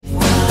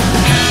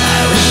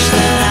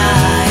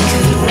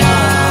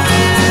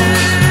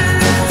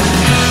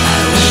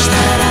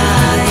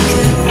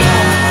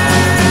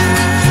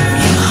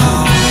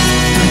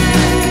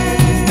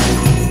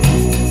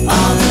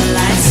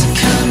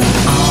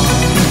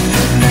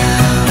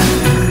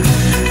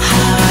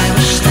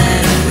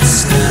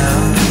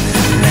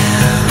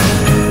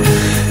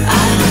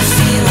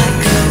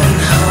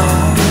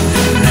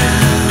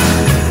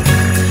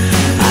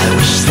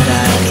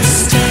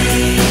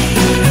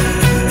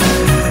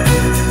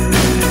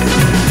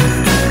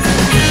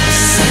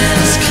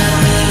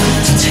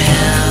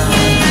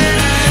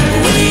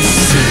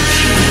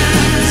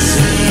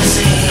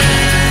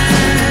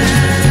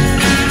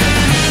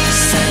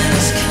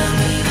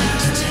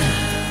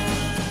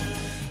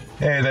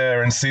Hey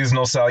there, and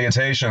seasonal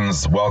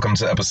salutations. Welcome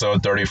to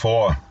episode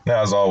 34.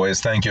 As always,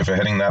 thank you for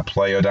hitting that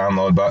play or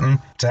download button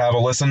to have a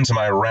listen to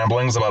my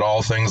ramblings about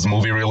all things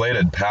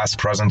movie-related, past,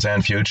 present,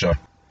 and future.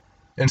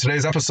 In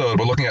today's episode,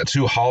 we're looking at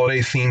two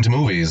holiday-themed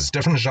movies,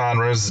 different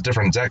genres,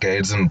 different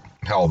decades, and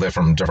hell, they're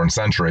from different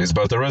centuries,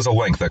 but there is a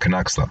link that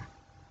connects them.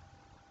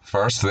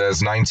 First,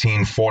 there's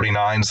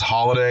 1949's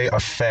Holiday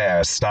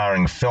Affair,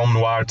 starring film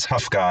noir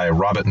tough guy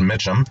Robert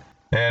Mitchum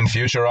and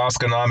future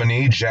Oscar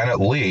nominee Janet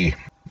Leigh,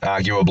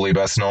 arguably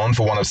best known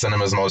for one of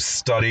cinema's most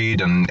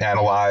studied and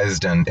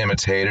analyzed and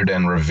imitated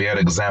and revered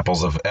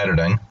examples of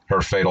editing,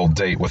 her fatal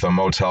date with a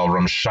motel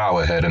room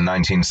showerhead in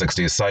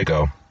 1960's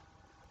Psycho.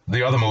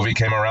 The other movie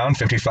came around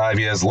 55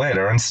 years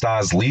later and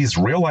stars Leigh's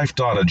real-life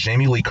daughter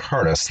Jamie Lee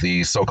Curtis,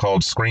 the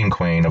so-called scream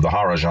queen of the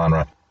horror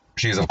genre.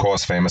 She's of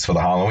course famous for the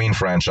Halloween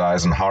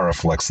franchise and horror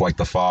flicks like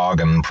The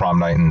Fog and Prom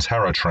Night and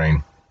Terror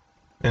Train.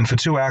 And for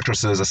two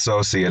actresses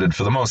associated,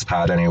 for the most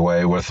part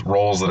anyway, with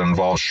roles that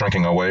involve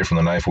shrinking away from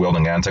the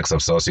knife-wielding antics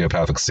of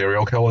sociopathic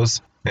serial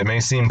killers, it may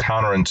seem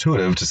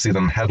counterintuitive to see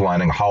them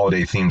headlining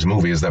holiday-themed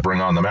movies that bring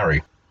on the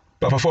merry.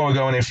 But before we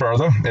go any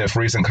further, if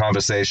recent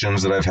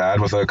conversations that I've had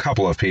with a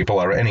couple of people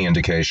are any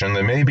indication,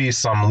 there may be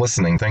some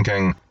listening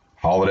thinking,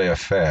 Holiday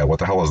Affair, what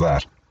the hell is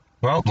that?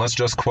 Well, let's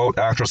just quote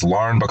actress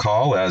Lauren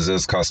Bacall, as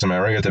is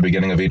customary at the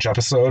beginning of each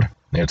episode.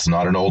 It's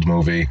not an old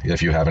movie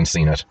if you haven't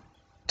seen it.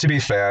 To be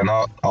fair,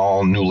 not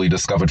all newly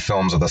discovered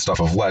films are the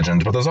stuff of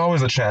legend, but there's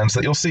always a chance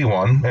that you'll see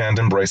one and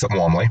embrace it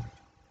warmly.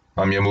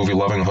 I'm your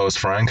movie-loving host,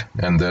 Frank,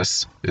 and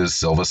this is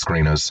Silver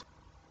Screeners.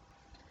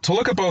 To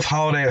look at both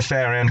Holiday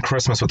Affair and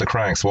Christmas with the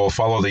Cranks, we'll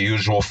follow the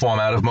usual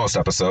format of most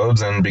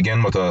episodes and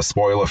begin with a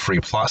spoiler-free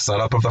plot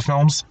setup of the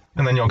films,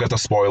 and then you'll get the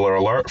spoiler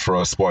alert for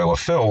a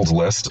spoiler-filled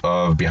list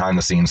of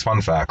behind-the-scenes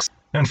fun facts.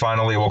 And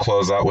finally, we'll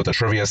close out with the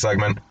trivia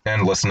segment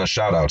and listener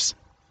shoutouts.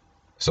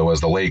 So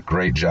as the late,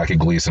 great Jackie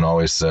Gleason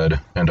always said,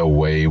 and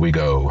away we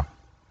go.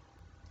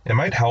 It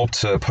might help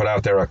to put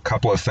out there a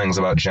couple of things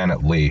about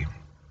Janet Leigh.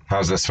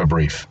 How's this for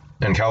brief?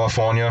 In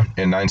California,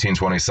 in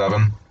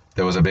 1927,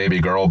 there was a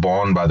baby girl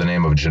born by the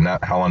name of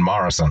Jeanette Helen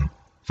Morrison.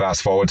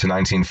 Fast forward to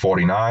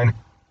 1949,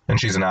 and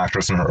she's an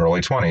actress in her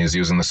early 20s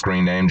using the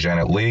screen name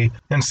Janet Leigh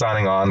and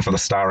signing on for the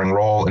starring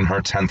role in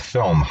her 10th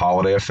film,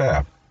 Holiday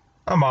Affair.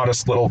 A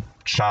modest little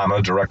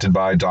charmer directed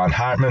by Don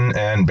Hartman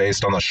and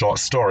based on the short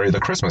story The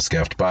Christmas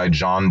Gift by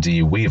John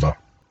D. Weaver.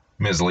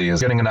 Ms. Leigh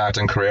is getting an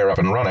acting career up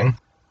and running,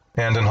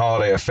 and in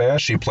Holiday Affair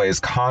she plays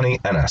Connie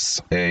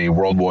Ennis, a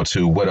World War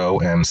II widow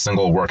and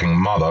single working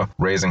mother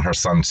raising her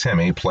son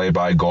Timmy, played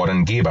by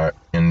Gordon Gebert,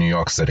 in New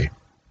York City.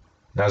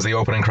 As the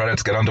opening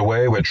credits get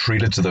underway, we're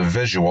treated to the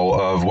visual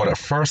of what at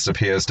first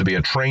appears to be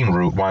a train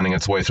route winding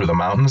its way through the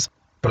mountains,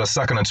 but a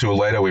second or two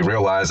later we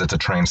realize it's a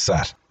train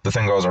set. The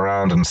thing goes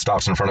around and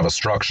stops in front of a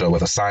structure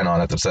with a sign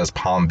on it that says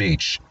Palm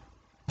Beach.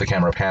 The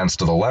camera pans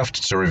to the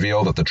left to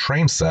reveal that the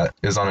train set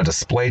is on a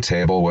display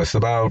table with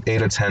about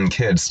 8 or 10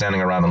 kids standing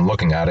around and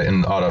looking at it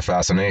in utter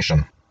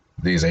fascination.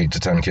 These 8 to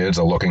 10 kids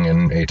are looking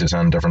in 8 to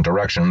 10 different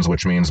directions,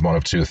 which means one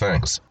of two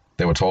things.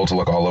 They were told to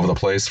look all over the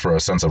place for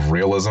a sense of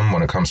realism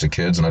when it comes to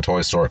kids in a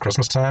toy store at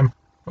Christmas time,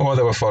 or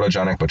they were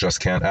photogenic but just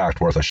can't act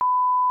worth a shit.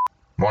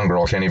 One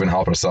girl can't even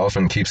help herself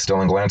and keeps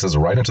stealing glances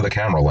right into the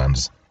camera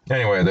lens.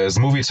 Anyway, there's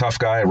movie tough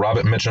guy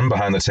Robert Mitchum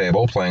behind the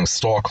table playing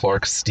store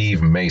clerk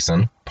Steve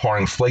Mason,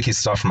 pouring flaky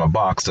stuff from a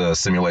box to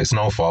simulate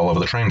snowfall over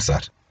the train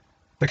set.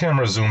 The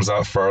camera zooms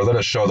out further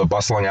to show the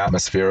bustling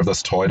atmosphere of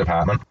this toy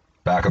department.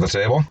 Back at the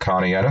table,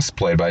 Connie Ennis,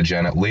 played by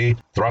Janet Leigh,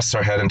 thrusts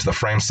her head into the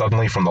frame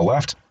suddenly from the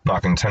left,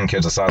 knocking 10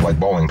 kids aside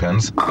like bowling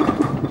pins.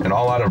 And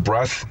all out of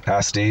breath,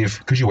 asks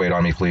Steve, "Could you wait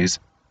on me, please?"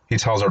 He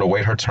tells her to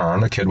wait her turn.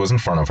 The kid was in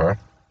front of her.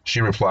 She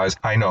replies,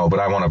 "I know,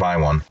 but I want to buy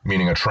one,"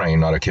 meaning a train,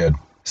 not a kid.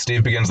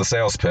 Steve begins the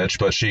sales pitch,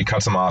 but she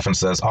cuts him off and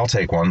says, "I'll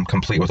take one,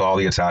 complete with all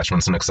the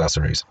attachments and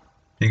accessories."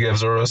 He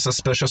gives her a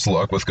suspicious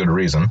look with good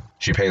reason.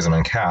 She pays him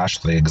in cash,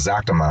 the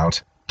exact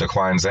amount,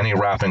 declines any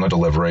wrapping or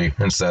delivery,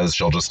 and says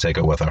she'll just take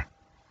it with her.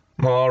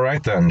 Well,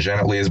 alright then,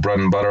 Janet Leigh's bread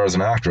and butter as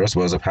an actress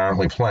was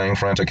apparently playing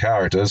frantic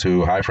characters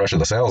who high-pressure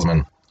the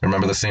salesman.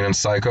 Remember the scene in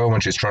Psycho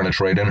when she's trying to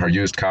trade in her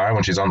used car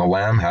when she's on the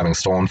lam, having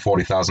stolen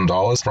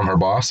 $40,000 from her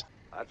boss?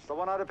 That's the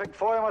one I'd have picked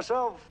for you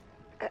myself.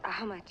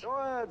 How much? Go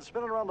ahead,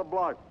 spin it around the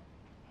block.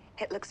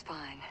 It looks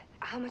fine.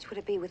 How much would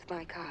it be with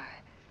my car?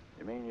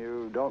 You mean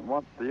you don't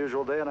want the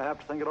usual day and a half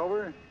to think it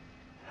over?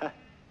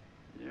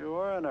 You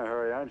are in a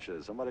hurry, aren't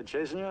you? Somebody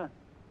chasing you?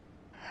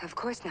 Of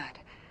course not.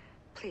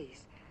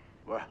 Please.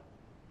 Well,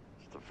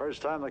 it's the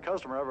first time the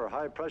customer ever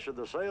high-pressured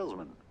the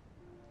salesman.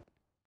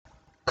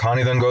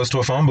 Connie then goes to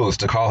a phone booth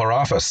to call her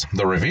office.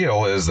 The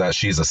reveal is that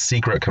she's a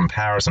secret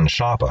comparison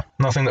shopper.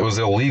 Nothing that was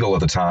illegal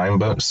at the time,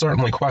 but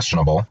certainly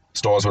questionable.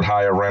 Stores would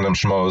hire random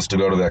schmoes to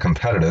go to their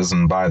competitors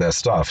and buy their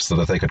stuff so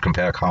that they could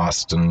compare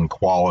cost and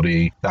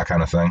quality, that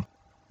kind of thing.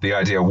 The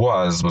idea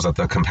was that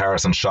the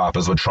comparison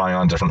shoppers would try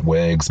on different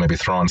wigs, maybe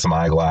throw on some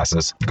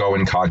eyeglasses, go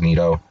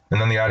incognito, and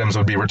then the items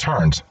would be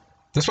returned.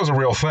 This was a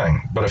real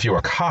thing, but if you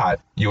were caught,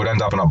 you would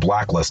end up in a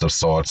blacklist of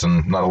sorts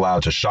and not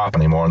allowed to shop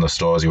anymore in the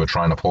stores you were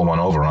trying to pull one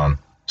over on.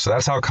 So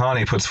that's how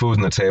Connie puts food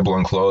on the table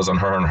and clothes on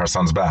her and her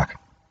son's back.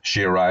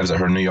 She arrives at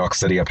her New York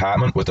City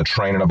apartment with a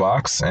train in a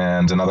box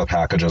and another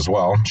package as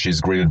well.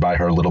 She's greeted by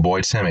her little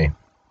boy, Timmy.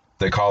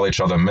 They call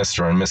each other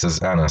Mr. and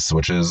Mrs. Ennis,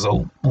 which is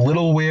a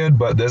little weird,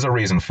 but there's a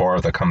reason for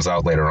it that comes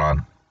out later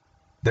on.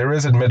 There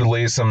is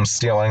admittedly some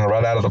stealing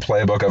right out of the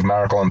playbook of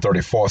Miracle on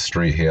 34th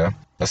Street here.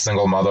 A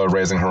single mother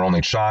raising her only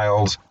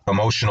child,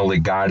 emotionally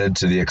guided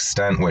to the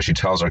extent where she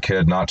tells her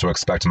kid not to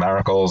expect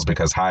miracles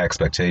because high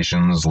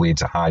expectations lead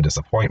to high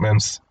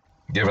disappointments.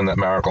 Given that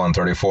Miracle on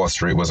 34th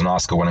Street was an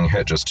Oscar-winning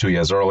hit just 2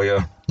 years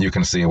earlier, you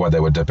can see why they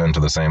would dip into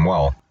the same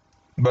well.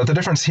 But the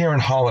difference here in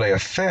Holiday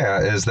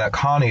Affair is that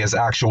Connie is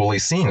actually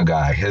seeing a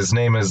guy. His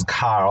name is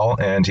Carl,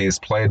 and he's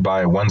played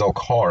by Wendell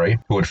Corey,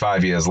 who would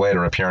 5 years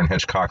later appear in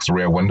Hitchcock's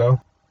Rear Window.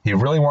 He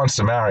really wants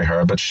to marry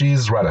her, but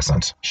she's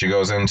reticent. She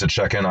goes in to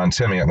check in on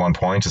Timmy at one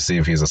point to see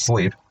if he's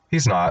asleep.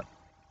 He's not,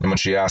 and when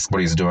she asks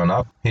what he's doing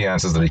up, he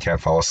answers that he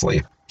can't fall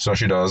asleep. So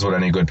she does what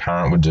any good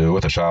parent would do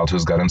with a child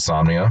who's got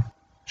insomnia.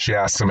 She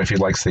asks him if he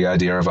likes the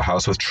idea of a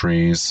house with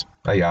trees,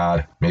 a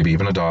yard, maybe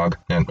even a dog,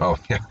 and,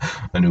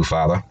 a new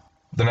father.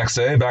 The next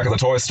day, back at the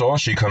toy store,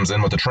 she comes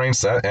in with the train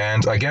set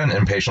and again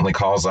impatiently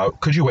calls out,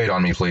 "Could you wait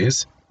on me,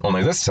 please?"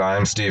 Only this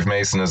time, Steve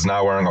Mason is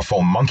now wearing a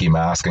full monkey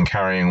mask and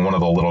carrying one of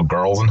the little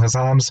girls in his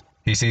arms.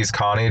 He sees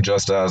Connie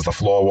just as the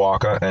floor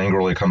walker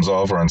angrily comes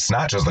over and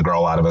snatches the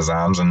girl out of his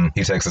arms, and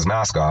he takes his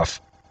mask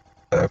off.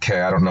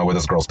 Okay, I don't know where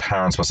this girl's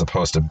parents were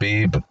supposed to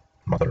be, but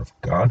mother of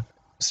God.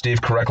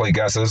 Steve correctly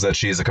guesses that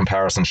she's a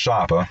comparison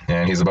shopper,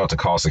 and he's about to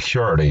call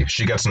security.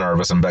 She gets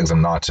nervous and begs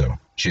him not to.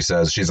 She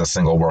says she's a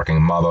single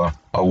working mother,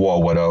 a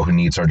war widow who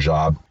needs her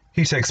job.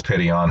 He takes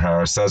pity on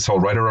her, says he'll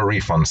write her a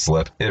refund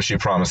slip if she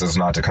promises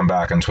not to come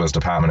back into his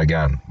department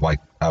again, like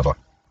ever.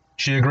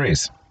 She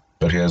agrees,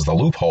 but here's the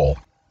loophole.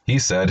 He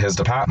said his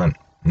department,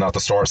 not the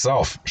store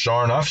itself.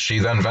 Sure enough, she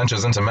then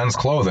ventures into men's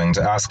clothing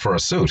to ask for a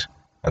suit.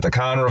 At the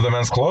counter of the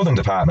men's clothing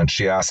department,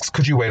 she asks,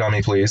 "Could you wait on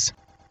me, please?"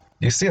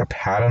 You see a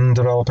pattern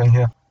developing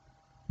here?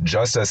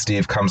 Just as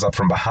Steve comes up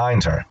from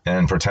behind her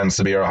and pretends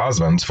to be her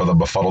husband for the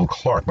befuddled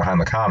clerk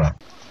behind the counter.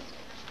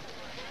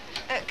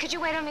 Could you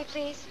wait on me,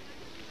 please?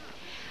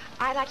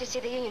 I'd like to see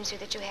the union suit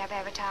that you have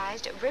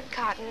advertised. Ribbed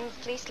cotton,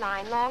 fleece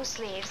line, long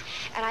sleeves,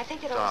 and I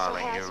think it also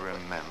Darling, has... you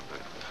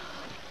remembered.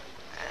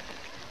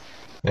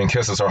 And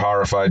kisses her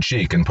horrified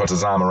cheek and puts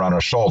his arm around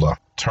her shoulder.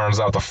 Turns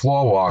out the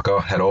floor walker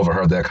had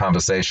overheard their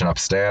conversation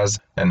upstairs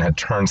and had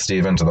turned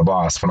Steve into the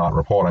boss for not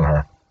reporting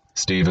her.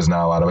 Steve is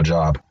now out of a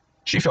job.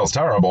 She feels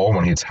terrible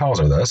when he tells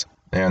her this,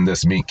 and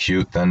this meet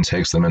cute then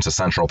takes them into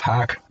Central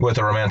Park with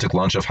a romantic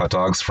lunch of hot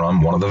dogs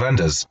from one of the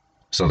vendors.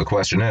 So the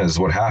question is,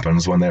 what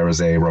happens when there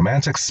is a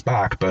romantic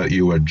spark but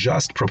you were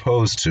just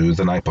proposed to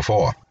the night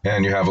before,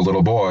 and you have a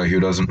little boy who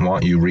doesn't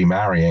want you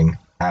remarrying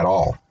at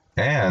all,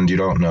 and you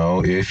don't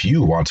know if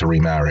you want to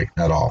remarry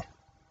at all?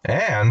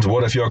 And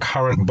what if your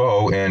current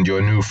beau and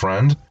your new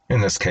friend,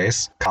 in this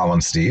case, Colin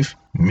Steve,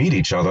 meet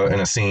each other in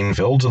a scene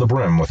filled to the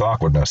brim with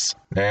awkwardness?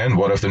 And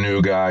what if the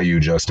new guy you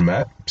just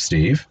met,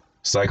 Steve,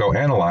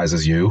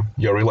 psychoanalyzes you,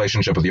 your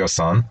relationship with your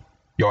son,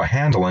 your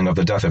handling of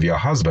the death of your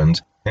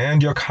husband,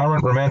 and your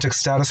current romantic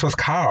status with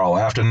Carl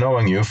after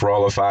knowing you for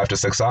all of 5 to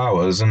 6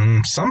 hours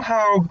and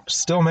somehow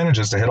still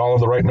manages to hit all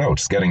of the right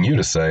notes, getting you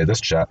to say,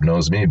 "This chap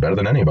knows me better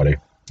than anybody"?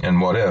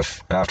 And what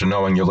if, after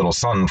knowing your little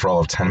son for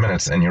all of 10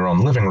 minutes in your own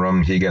living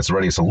room, he gets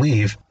ready to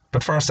leave,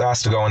 but first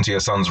asks to go into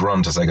your son's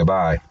room to say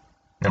goodbye,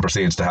 and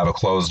proceeds to have a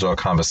closed-door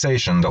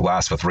conversation that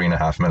lasts for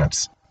 3.5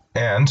 minutes?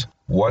 And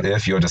what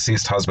if your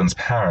deceased husband's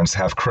parents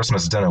have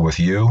Christmas dinner with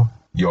you,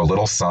 your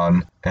little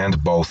son,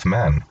 and both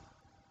men?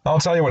 I'll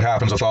tell you what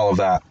happens with all of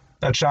that.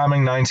 A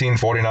charming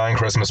 1949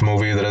 Christmas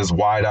movie that is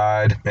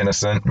wide-eyed,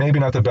 innocent, maybe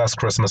not the best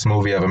Christmas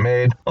movie ever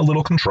made, a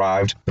little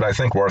contrived, but I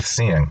think worth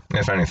seeing,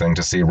 if anything,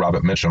 to see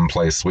Robert Mitchum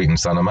play sweet and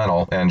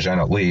sentimental, and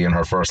Janet Leigh in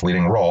her first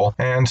leading role,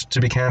 and, to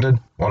be candid,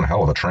 one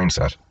hell of a train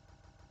set.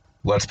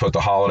 Let's put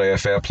the Holiday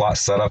Affair plot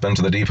setup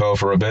into the depot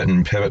for a bit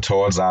and pivot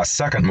towards our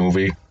second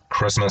movie,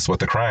 Christmas with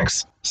the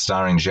Cranks,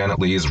 starring Janet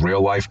Leigh's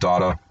real-life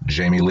daughter,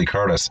 Jamie Lee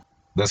Curtis.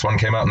 This one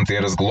came out in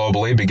theaters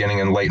globally beginning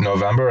in late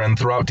November and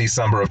throughout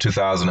December of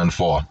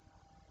 2004.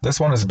 This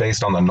one is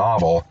based on the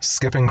novel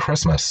Skipping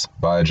Christmas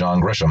by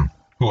John Grisham,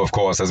 who of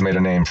course has made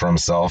a name for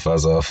himself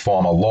as a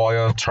former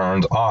lawyer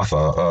turned author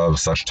of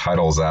such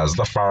titles as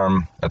The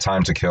Firm, A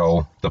Time to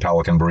Kill, The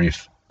Pelican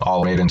Brief,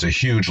 all made into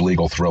huge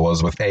legal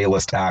thrillers with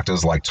A-list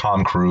actors like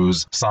Tom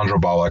Cruise, Sandra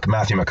Bullock,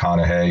 Matthew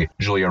McConaughey,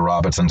 Julia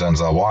Roberts, and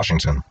Denzel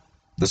Washington.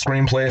 The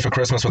screenplay for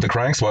Christmas with the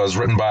Cranks was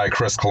written by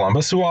Chris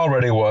Columbus, who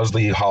already was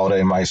the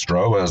holiday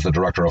maestro as the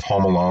director of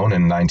Home Alone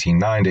in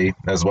 1990,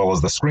 as well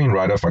as the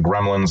screenwriter for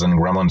Gremlins and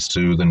Gremlins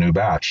 2: The New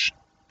Batch.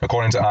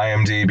 According to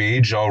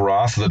IMDb, Joe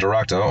Roth, the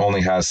director,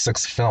 only has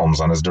 6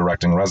 films on his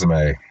directing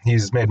resume.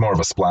 He's made more of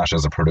a splash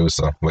as a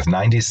producer, with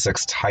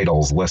 96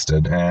 titles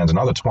listed and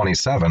another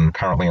 27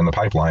 currently in the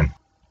pipeline.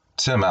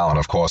 Tim Allen,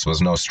 of course,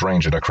 was no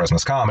stranger to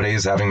Christmas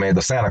comedies, having made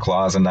The Santa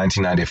Claus in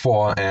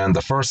 1994 and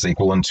the first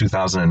sequel in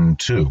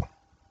 2002.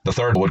 The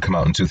third would come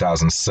out in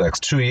 2006,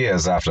 2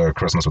 years after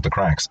Christmas with the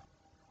Cranks.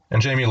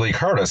 And Jamie Lee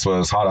Curtis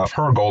was hot off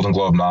her Golden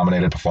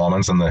Globe-nominated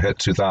performance in the hit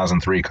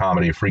 2003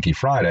 comedy Freaky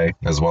Friday,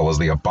 as well as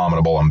the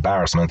abominable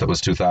embarrassment that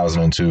was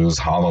 2002's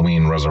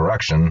Halloween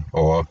Resurrection,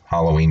 or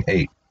Halloween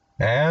 8.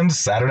 And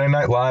Saturday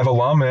Night Live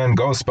alum and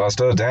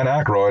Ghostbuster Dan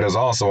Aykroyd is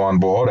also on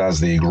board as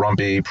the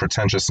grumpy,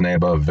 pretentious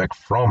neighbor Vic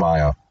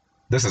Frohmeyer.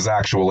 This is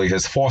actually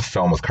his fourth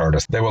film with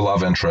Curtis. They were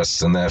love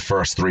interests in their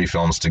first 3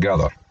 films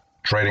together.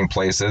 Trading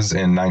Places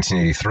in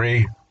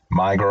 1983,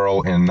 My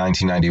Girl in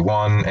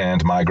 1991,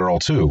 and My Girl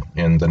 2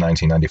 in the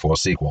 1994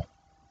 sequel.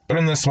 But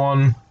in this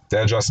one,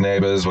 they're just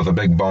neighbors with a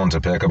big bone to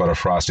pick about a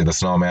Frosty the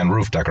Snowman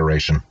roof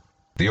decoration.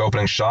 The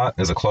opening shot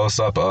is a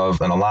close-up of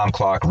an alarm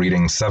clock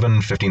reading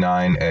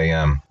 7:59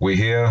 a.m. We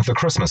hear the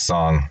Christmas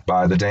song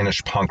by the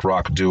Danish punk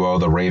rock duo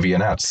The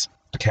Ravionettes.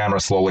 The camera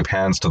slowly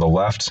pans to the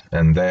left,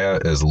 and there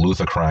is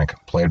Luther Crank,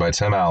 played by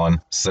Tim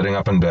Allen, sitting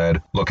up in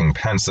bed, looking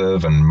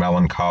pensive and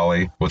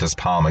melancholy, with his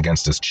palm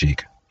against his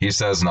cheek. He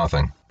says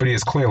nothing, but he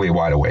is clearly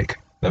wide awake.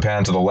 The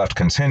pan to the left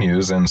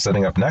continues, and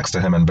sitting up next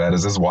to him in bed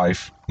is his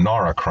wife,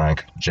 Nora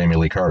Crank, Jamie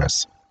Lee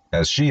Curtis.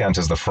 As she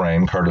enters the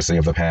frame, courtesy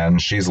of the pan,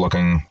 she's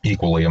looking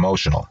equally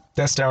emotional.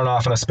 They're staring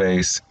off into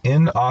space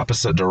in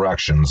opposite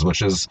directions,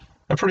 which is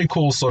a pretty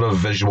cool sort of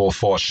visual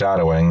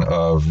foreshadowing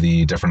of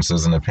the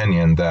differences in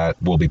opinion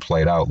that will be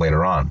played out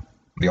later on.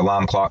 The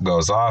alarm clock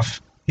goes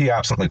off. He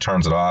absently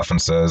turns it off and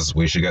says,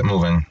 "We should get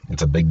moving.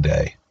 It's a big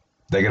day."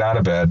 They get out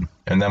of bed,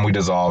 and then we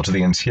dissolve to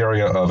the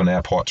interior of an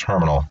airport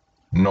terminal.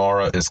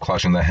 Nora is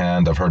clutching the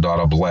hand of her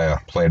daughter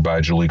Blair, played by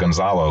Julie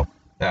Gonzalo,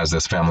 as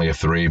this family of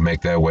 3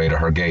 make their way to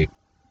her gate.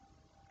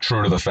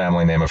 True to the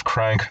family name of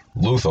Crank,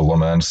 Luther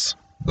laments,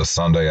 "The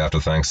Sunday after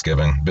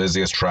Thanksgiving,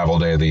 busiest travel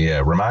day of the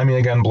year. Remind me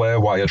again,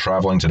 Blair, why you're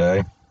traveling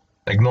today?"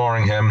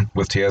 Ignoring him,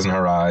 with tears in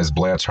her eyes,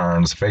 Blair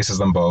turns, faces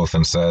them both,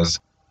 and says,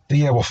 "The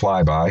year will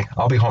fly by.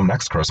 I'll be home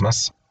next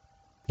Christmas."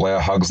 Blair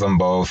hugs them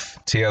both,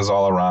 tears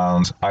all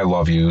around, "I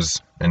love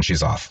yous," and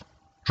she's off.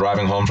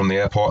 Driving home from the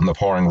airport in the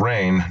pouring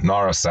rain,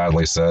 Nora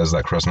sadly says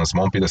that Christmas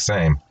won't be the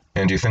same,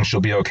 and do you think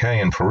she'll be okay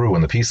in Peru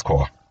in the Peace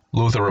Corps?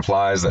 Luther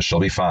replies that she'll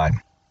be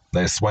fine.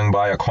 They swing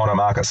by a corner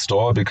market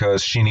store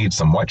because she needs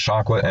some white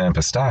chocolate and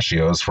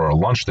pistachios for a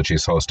lunch that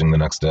she's hosting the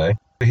next day.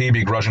 He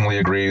begrudgingly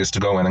agrees to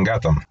go in and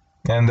get them.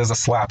 And there's a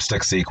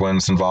slapstick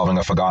sequence involving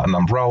a forgotten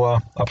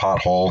umbrella, a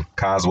pothole,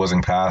 cars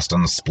whizzing past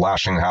and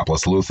splashing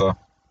hapless Luther,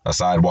 a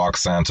sidewalk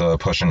Santa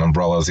pushing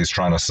umbrellas he's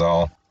trying to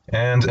sell,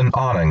 and an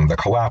awning that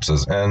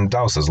collapses and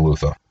douses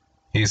Luther.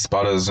 He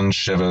sputters and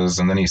shivers,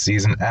 and then he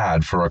sees an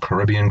ad for a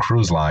Caribbean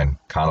cruise line.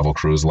 Carnival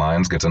Cruise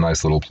Lines gets a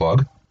nice little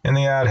plug. And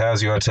the ad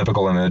has your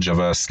typical image of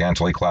a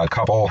scantily clad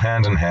couple,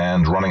 hand in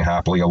hand, running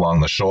happily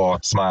along the shore,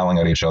 smiling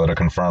at each other to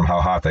confirm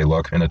how hot they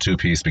look in a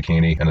 2-piece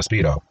bikini and a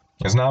Speedo.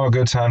 It's now a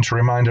good time to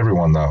remind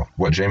everyone, though,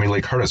 what Jamie Lee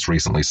Curtis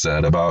recently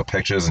said about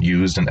pictures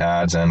used in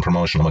ads and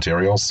promotional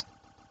materials.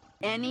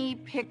 Any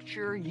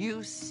picture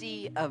you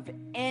see of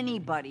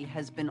anybody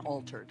has been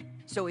altered.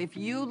 So if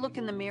you look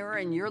in the mirror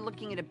and you're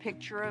looking at a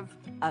picture of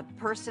a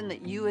person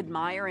that you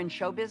admire in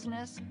show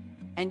business,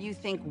 and you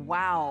think,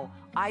 wow,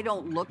 I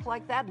don't look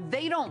like that,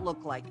 they don't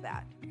look like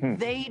that.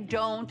 They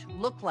don't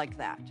look like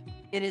that.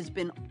 It has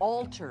been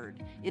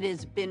altered. It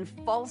has been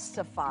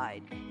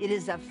falsified. It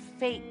is a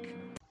fake.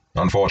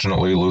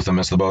 Unfortunately, Luther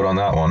missed the boat on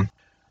that one.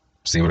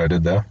 See what I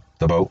did there?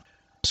 The boat?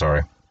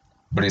 Sorry.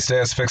 But he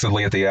stares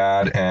fixedly at the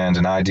ad, and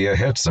an idea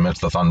hits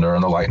amidst the thunder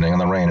and the lightning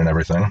and the rain and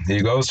everything.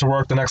 He goes to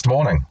work the next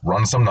morning,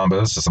 runs some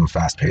numbers to some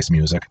fast-paced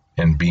music,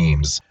 and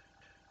beams.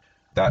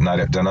 That night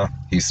at dinner,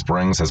 he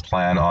springs his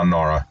plan on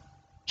Nora.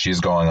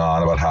 She's going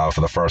on about how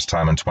for the first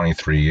time in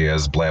 23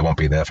 years, Blair won't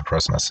be there for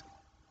Christmas.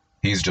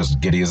 He's just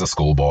giddy as a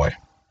schoolboy.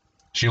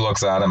 She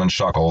looks at him and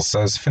chuckles,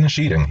 says, "Finish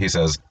eating." He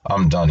says,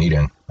 "I'm done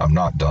eating. I'm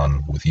not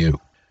done with you.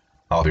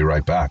 I'll be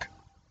right back."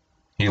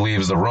 He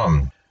leaves the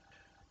room.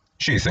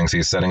 She thinks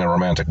he's setting a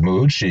romantic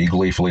mood. She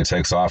gleefully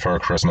takes off her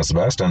Christmas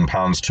vest and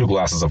pounds 2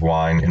 glasses of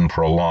wine in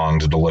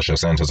prolonged,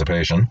 delicious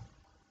anticipation.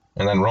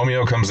 And then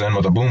Romeo comes in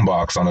with a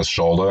boombox on his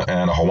shoulder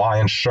and a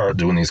Hawaiian shirt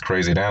doing these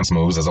crazy dance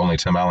moves as only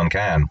Tim Allen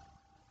can.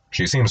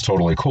 She seems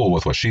totally cool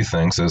with what she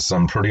thinks is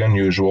some pretty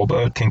unusual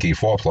but kinky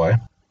foreplay.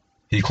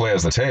 He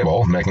clears the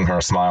table, making her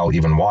smile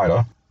even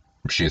wider.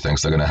 She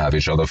thinks they're going to have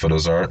each other for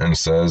dessert and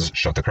says,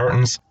 "Shut the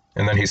curtains."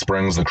 And then he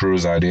springs the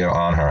cruise idea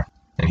on her.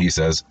 And he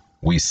says,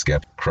 "We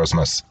skip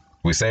Christmas.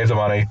 We save the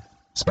money,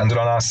 spend it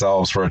on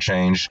ourselves for a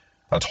change,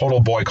 a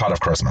total boycott of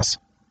Christmas."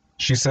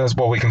 She says,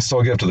 "Well, we can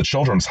still give to the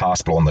children's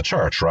hospital and the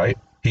church, right?"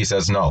 He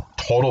says, "No,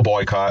 total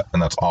boycott,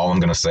 and that's all I'm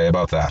going to say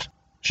about that."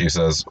 She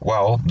says,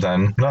 "Well,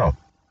 then, no."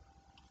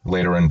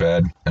 Later in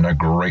bed, in a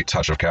great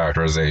touch of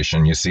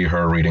characterization, you see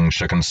her reading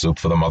Chicken Soup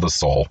for the Mother's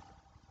Soul.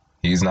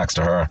 He's next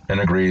to her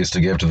and agrees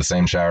to give to the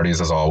same charities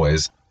as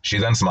always. She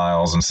then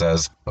smiles and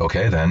says,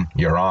 "Okay then,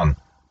 you're on."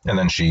 And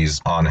then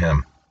she's on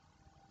him.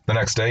 The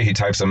next day, he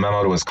types a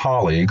memo to his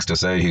colleagues to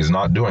say he's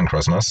not doing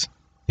Christmas.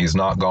 He's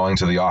not going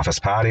to the office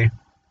party.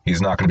 He's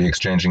not going to be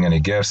exchanging any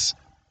gifts.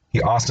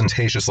 He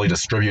ostentatiously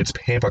distributes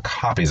paper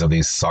copies of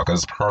these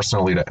suckers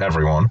personally to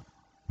everyone.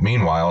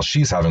 Meanwhile,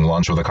 she's having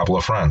lunch with a couple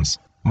of friends.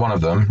 One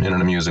of them, in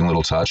an amusing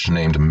little touch,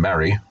 named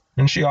Mary,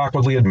 and she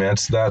awkwardly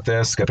admits that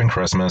they're skipping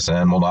Christmas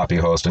and will not be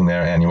hosting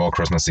their annual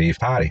Christmas Eve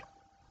party.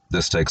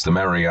 This takes the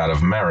merry out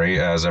of Mary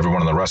as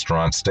everyone in the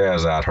restaurant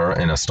stares at her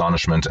in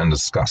astonishment and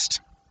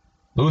disgust.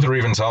 Luther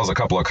even tells a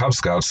couple of Cub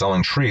Scouts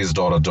selling trees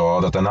door to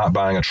door that they're not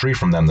buying a tree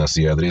from them this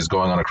year, that he's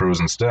going on a cruise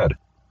instead.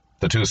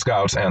 The two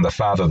scouts and the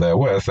father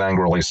therewith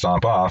angrily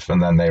stomp off, and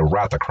then they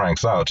rat the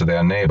cranks out to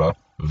their neighbor,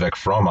 Vic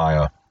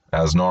Frohmeyer,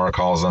 as Nora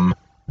calls him,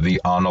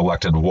 the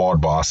unelected ward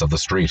boss of the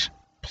street,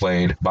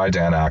 played by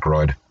Dan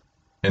Aykroyd.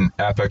 An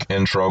epic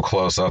intro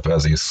close-up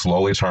as he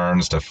slowly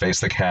turns to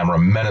face the camera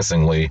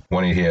menacingly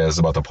when he hears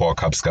about the poor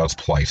Cub Scout's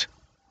plight.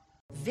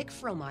 Vic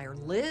Frohmeyer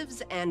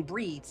lives and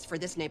breathes for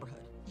this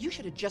neighborhood. You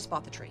should have just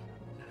bought the tree.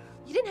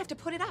 You didn't have to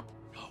put it up.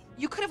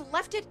 You could have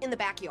left it in the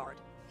backyard.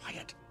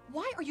 Quiet.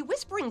 Why are you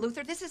whispering,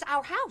 Luther? This is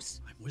our house.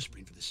 I'm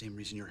whispering for the same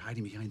reason you're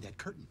hiding behind that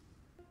curtain.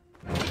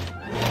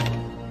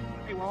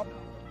 Hey, Walt.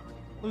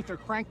 Luther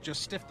Crank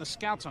just stiffed the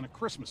Scouts on a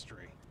Christmas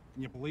tree.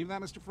 Can you believe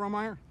that, Mr.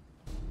 Frohmeyer?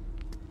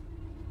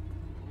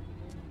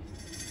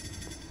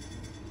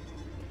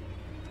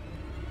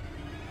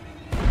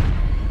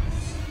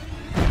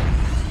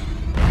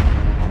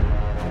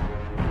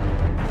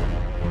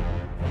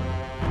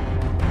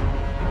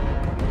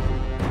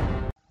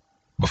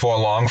 Before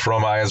long,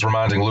 Frohmeyer is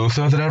reminding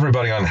Luther that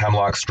everybody on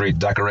Hemlock Street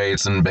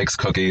decorates and bakes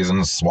cookies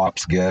and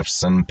swaps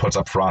gifts and puts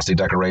up frosty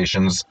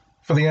decorations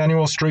for the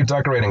annual street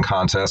decorating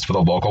contest for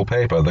the local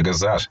paper, the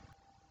Gazette.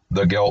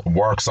 The guilt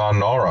works on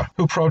Nora,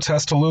 who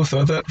protests to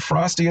Luther that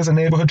frosty is a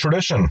neighborhood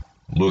tradition.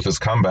 Luther's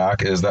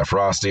comeback is that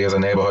frosty is a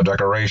neighborhood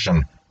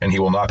decoration, and he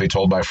will not be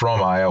told by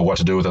Frohmeyer what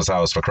to do with his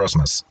house for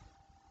Christmas.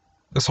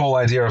 This whole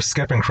idea of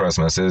skipping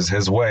Christmas is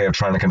his way of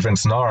trying to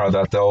convince Nora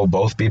that they'll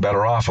both be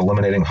better off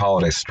eliminating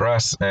holiday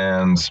stress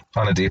and,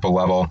 on a deeper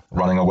level,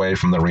 running away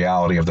from the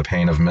reality of the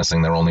pain of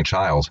missing their only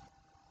child.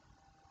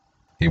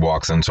 He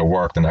walks into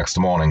work the next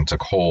morning to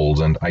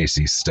cold and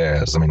icy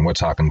stares. We're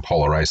talking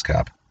polar ice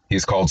cap.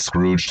 He's called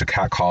Scrooge to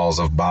catcalls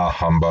of bah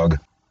humbug.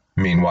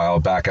 Meanwhile,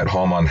 back at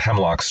home on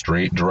Hemlock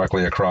Street,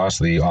 directly across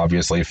the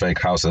obviously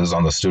fake houses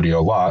on the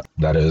studio lot,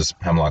 that is,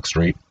 Hemlock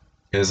Street,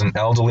 is an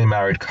elderly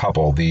married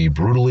couple, the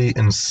brutally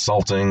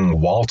insulting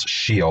Walt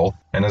Scheel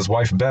and his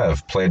wife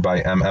Bev, played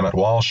by M. Emmett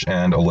Walsh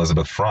and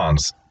Elizabeth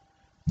Franz.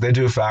 They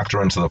do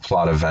factor into the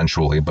plot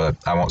eventually, but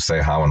I won't say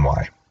how and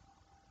why.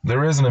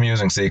 There is an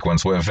amusing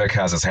sequence where Vic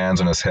has his hands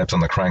on his hips on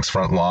the Crank's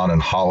front lawn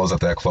and hollers at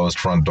their closed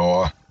front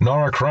door,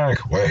 "Nora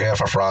Crank, we're here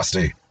for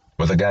Frosty,"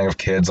 with a gang of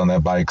kids on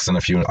their bikes and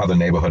a few other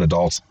neighborhood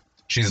adults.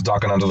 She's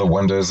ducking under the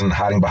windows and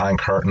hiding behind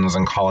curtains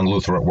and calling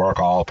Luther at work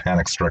all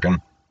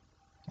panic-stricken.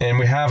 And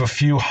we have a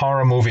few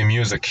horror movie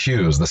music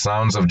cues, the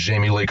sounds of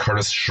Jamie Lee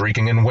Curtis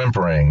shrieking and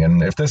whimpering,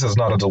 and if this is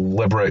not a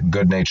deliberate,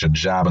 good-natured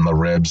jab in the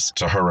ribs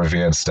to her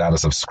revered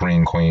status of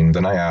scream queen,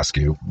 then I ask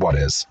you, what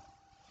is?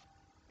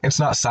 It's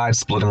not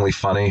side-splittingly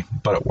funny,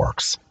 but it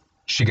works.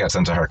 She gets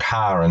into her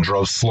car and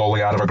drives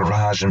slowly out of her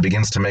garage and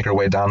begins to make her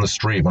way down the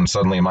street when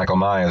suddenly Michael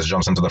Myers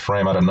jumps into the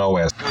frame out of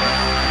nowhere.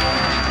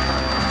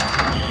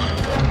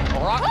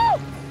 Nora?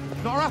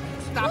 Nora,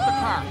 stop the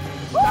car.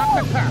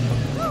 Stop the car.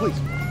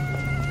 Please.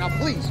 Now,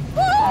 please.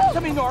 Talk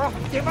to me, Nora.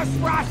 Give us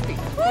Frosty.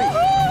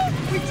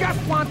 Please. We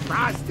just want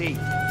Frosty.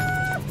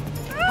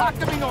 Talk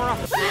to me, Nora.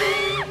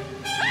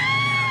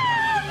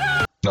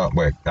 No,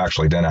 wait,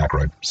 actually, Dan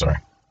Aykroyd, sorry.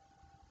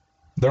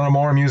 There are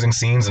more amusing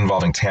scenes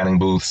involving tanning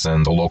booths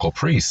and a local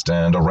priest,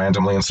 and a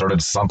randomly inserted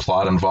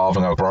subplot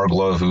involving a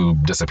burglar who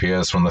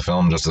disappears from the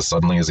film just as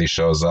suddenly as he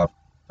shows up.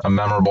 A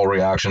memorable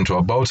reaction to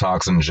a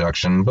Botox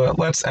injection, but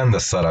let's end the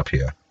setup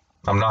here.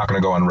 I'm not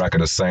going to go on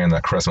record as saying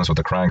that Christmas with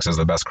the Cranks is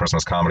the best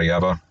Christmas comedy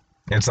ever.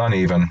 It's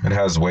uneven, it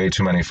has way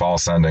too many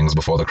false endings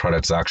before the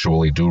credits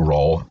actually do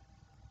roll.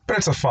 But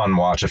it's a fun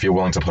watch if you're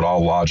willing to put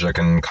all logic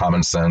and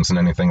common sense and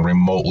anything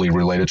remotely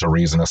related to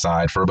reason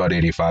aside for about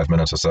 85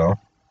 minutes or so.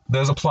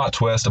 There's a plot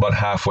twist about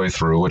halfway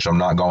through, which I'm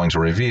not going to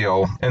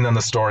reveal, and then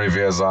the story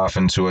veers off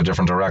into a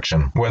different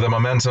direction, where the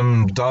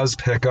momentum does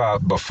pick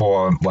up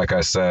before, like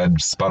I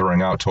said,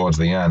 sputtering out towards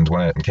the end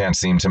when it can't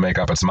seem to make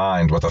up its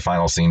mind what the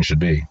final scene should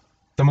be.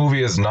 The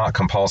movie is not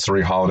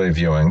compulsory holiday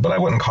viewing, but I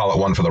wouldn't call it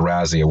one for the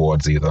Razzie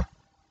Awards either.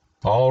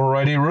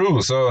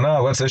 Alrighty-roo, so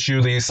now let's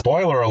issue the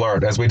spoiler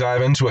alert as we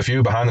dive into a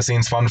few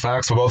behind-the-scenes fun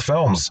facts for both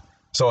films.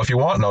 So if you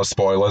want no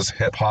spoilers,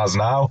 hit pause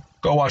now,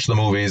 go watch the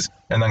movies,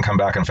 and then come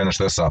back and finish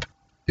this up.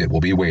 It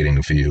will be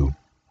waiting for you.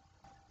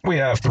 We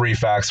have 3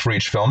 facts for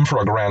each film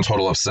for a grand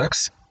total of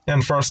 6,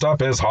 and first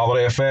up is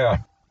Holiday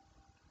Affair.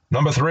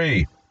 Number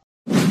 3.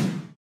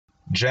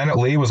 Janet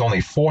Leigh was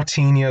only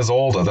 14 years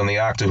older than the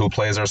actor who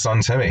plays her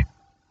son Timmy.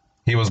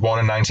 He was born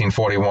in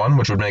 1941,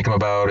 which would make him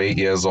about 8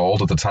 years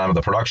old at the time of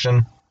the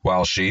production,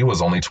 while she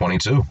was only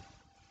 22.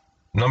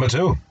 Number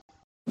 2.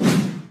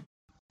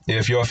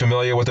 If you're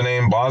familiar with the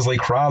name Bosley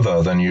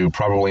Crowther, then you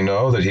probably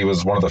know that he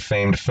was one of the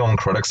famed film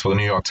critics for the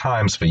New York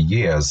Times for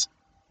years.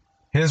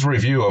 His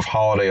review of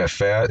Holiday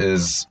Affair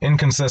is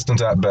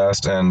inconsistent at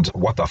best and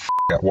what the f***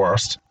 at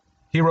worst.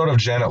 He wrote of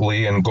Janet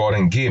Leigh and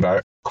Gordon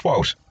Gebert,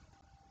 quote,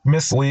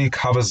 "Miss Leigh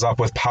covers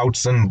up with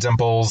pouts and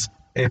dimples,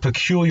 a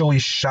peculiarly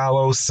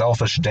shallow,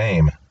 selfish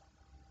dame.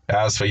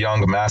 As for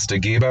young Master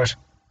Gebert,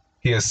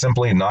 he is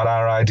simply not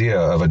our idea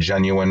of a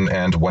genuine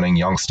and winning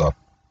youngster.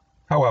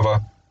 However,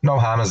 no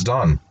harm is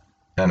done."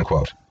 End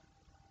quote.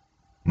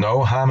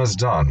 No harm is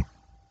done.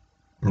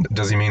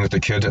 Does he mean that the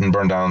kid didn't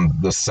burn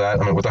down the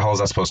set? I mean, what the hell is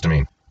that supposed to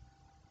mean?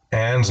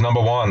 And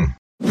number one.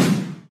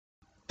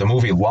 The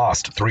movie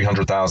lost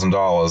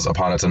 $300,000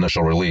 upon its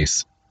initial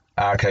release.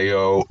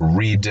 RKO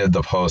redid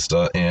the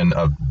poster in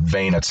a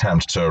vain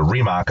attempt to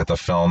remarket the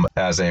film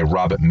as a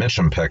Robert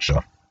Mitchum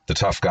picture, the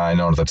tough guy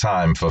known at the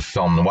time for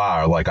film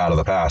noir like Out of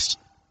the Past.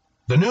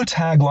 The new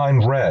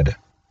tagline read,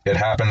 "It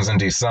happens in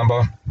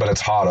December, but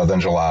it's hotter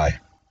than July."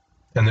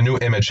 And the new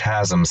image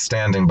has him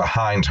standing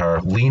behind her,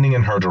 leaning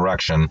in her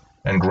direction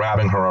and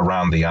grabbing her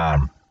around the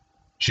arm.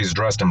 She's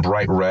dressed in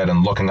bright red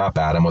and looking up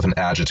at him with an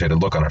agitated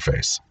look on her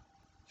face.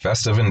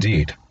 Festive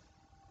indeed.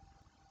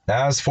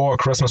 As for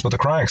Christmas with the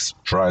Cranks,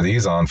 try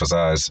these on for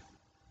size.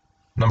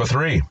 Number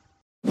 3.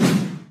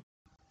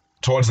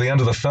 Towards the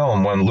end of the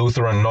film, when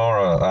Luther and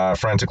Nora are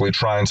frantically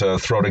trying to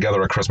throw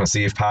together a Christmas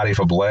Eve party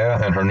for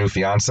Blair and her new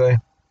fiancé,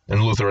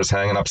 and Luther is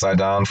hanging upside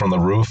down from the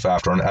roof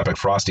after an epic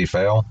frosty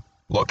fail,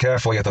 look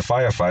carefully at the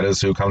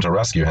firefighters who come to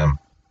rescue him.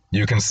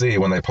 You can see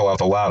when they pull out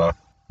the ladder,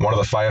 one of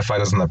the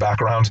firefighters in the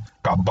background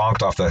got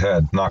bonked off the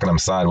head, knocking him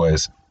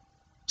sideways.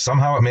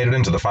 Somehow it made it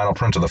into the final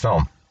print of the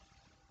film.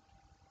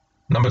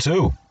 Number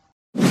 2.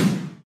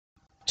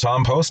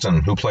 Tom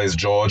Poston, who plays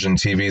George in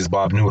TV's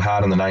Bob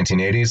Newhart in the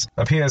 1980s,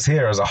 appears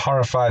here as a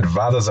horrified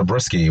Father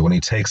Zabriskie when he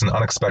takes an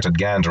unexpected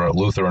gander at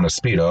Luther in a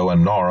Speedo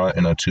and Nora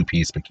in a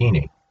two-piece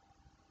bikini.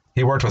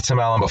 He worked with Tim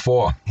Allen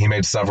before. He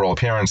made several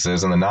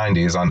appearances in the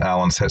 90s on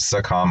Allen's hit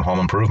sitcom Home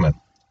Improvement.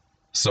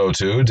 So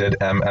too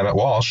did M. Emmett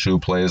Walsh, who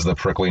plays the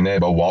prickly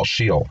neighbor Walt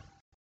Scheel.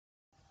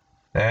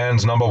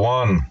 And number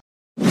 1.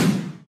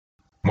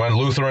 When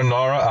Luther and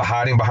Nora are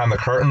hiding behind the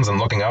curtains and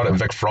looking out at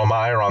Vic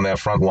Frohmeyer on their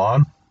front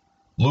lawn,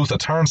 Luther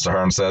turns to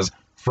her and says,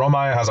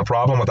 "Frohmeyer has a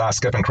problem with us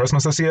skipping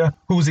Christmas this year?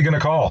 Who's he going to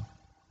call?"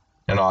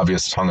 An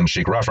obvious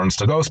tongue-in-cheek reference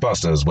to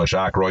Ghostbusters, which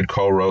Aykroyd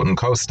co-wrote and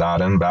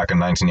co-starred in back in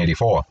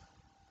 1984.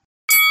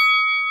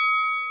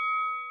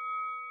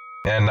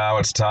 And now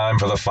it's time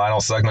for the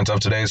final segment of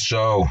today's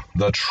show,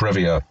 the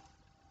trivia.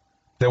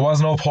 There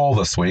was no poll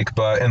this week,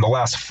 but in the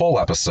last full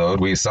episode,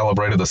 we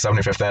celebrated the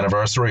 75th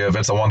anniversary of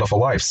It's a Wonderful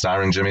Life,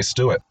 starring Jimmy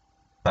Stewart.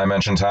 I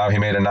mentioned how he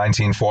made a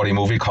 1940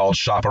 movie called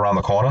Shop Around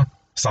the Corner,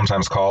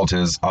 sometimes called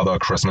his other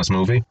Christmas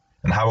movie,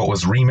 and how it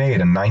was remade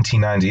in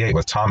 1998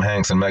 with Tom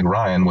Hanks and Meg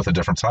Ryan with a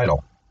different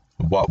title.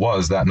 What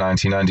was that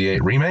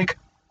 1998 remake?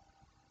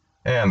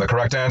 And the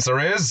correct answer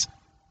is,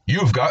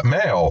 you've got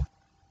mail.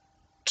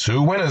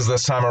 2 winners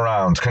this time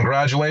around.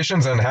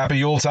 Congratulations and happy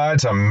Yuletide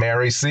to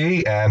Mary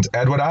C. and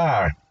Edward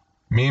R.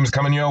 Memes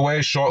coming your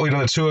way shortly to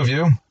the 2 of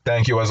you.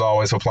 Thank you as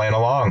always for playing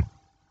along.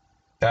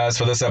 As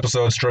for this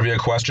episode's trivia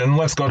question,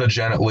 let's go to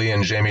Janet Leigh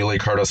and Jamie Lee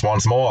Curtis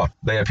once more.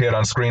 They appeared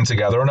on screen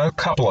together in a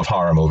couple of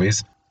horror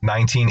movies,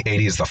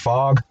 1980's The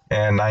Fog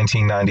and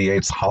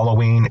 1998's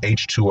Halloween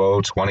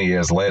H2O 20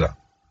 years later.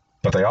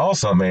 But they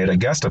also made a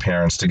guest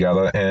appearance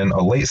together in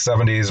a late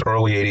 70s,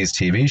 early 80s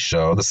TV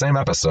show, the same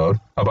episode,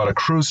 about a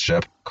cruise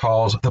ship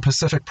called The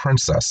Pacific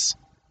Princess.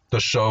 The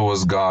show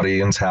was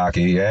gaudy and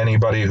tacky.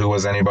 Anybody who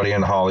was anybody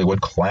in Hollywood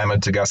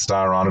clamored to guest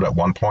star on it at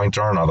one point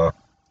or another.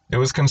 It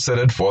was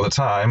considered, for the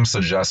time,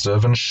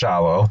 suggestive and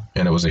shallow,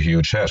 and it was a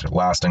huge hit,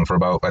 lasting for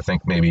about, I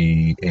think,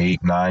 maybe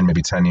 8, 9,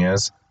 maybe 10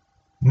 years.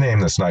 Name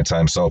this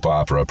nighttime soap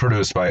opera,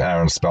 produced by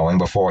Aaron Spelling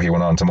before he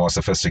went on to more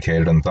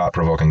sophisticated and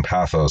thought-provoking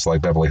pathos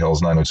like Beverly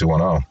Hills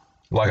 90210.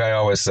 Like I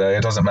always say,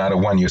 it doesn't matter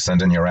when you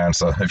send in your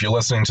answer. If you're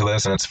listening to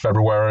this and it's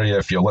February,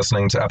 if you're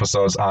listening to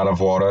episodes out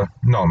of order,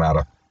 no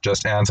matter.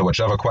 Just answer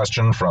whichever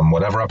question from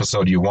whatever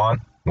episode you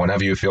want,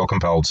 whenever you feel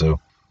compelled to.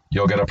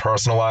 You'll get a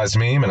personalized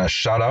meme and a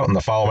shout-out in the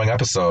following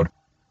episode.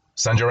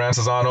 Send your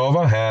answers on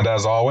over, and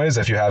as always,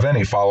 if you have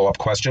any follow-up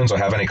questions or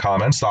have any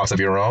comments, thoughts of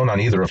your own on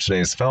either of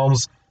today's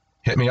films,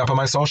 hit me up on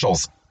my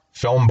socials.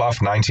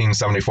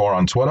 FilmBuff1974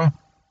 on Twitter,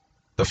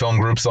 the film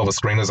group Silver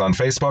Screeners on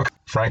Facebook,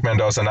 Frank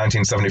Mendoza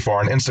 1974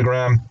 on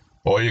Instagram,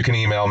 or you can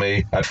email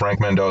me at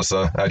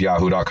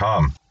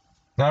frankmendoza@yahoo.com.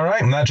 All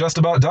right, and that just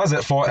about does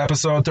it for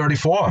episode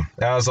 34.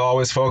 As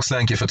always, folks,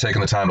 thank you for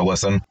taking the time to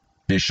listen.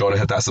 Be sure to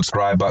hit that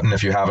subscribe button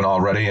if you haven't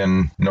already,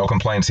 and no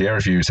complaints here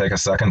if you take a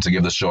second to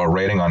give the show a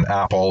rating on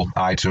Apple,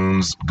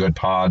 iTunes, Good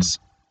Pods,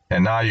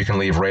 and now you can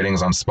leave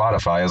ratings on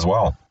Spotify as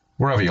well,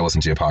 wherever you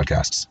listen to your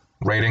podcasts.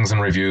 Ratings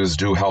and reviews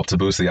do help to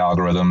boost the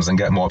algorithms and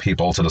get more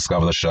people to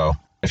discover the show.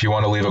 If you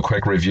want to leave a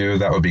quick review,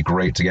 that would be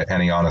great to get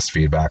any honest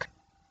feedback.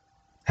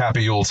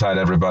 Happy Yuletide,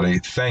 everybody.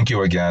 Thank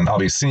you again. I'll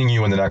be seeing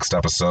you in the next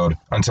episode.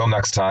 Until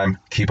next time,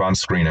 keep on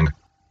screening.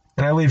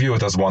 And I leave you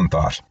with this one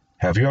thought.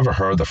 Have you ever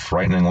heard the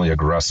frighteningly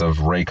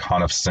aggressive Ray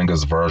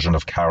Conniff-Singer's version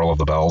of Carol of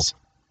the Bells?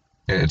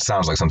 It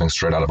sounds like something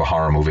straight out of a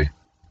horror movie.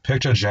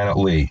 Picture Janet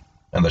Leigh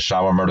and the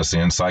shower murder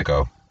scene in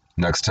Psycho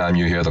next time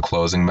you hear the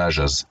closing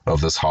measures of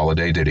this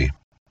holiday ditty.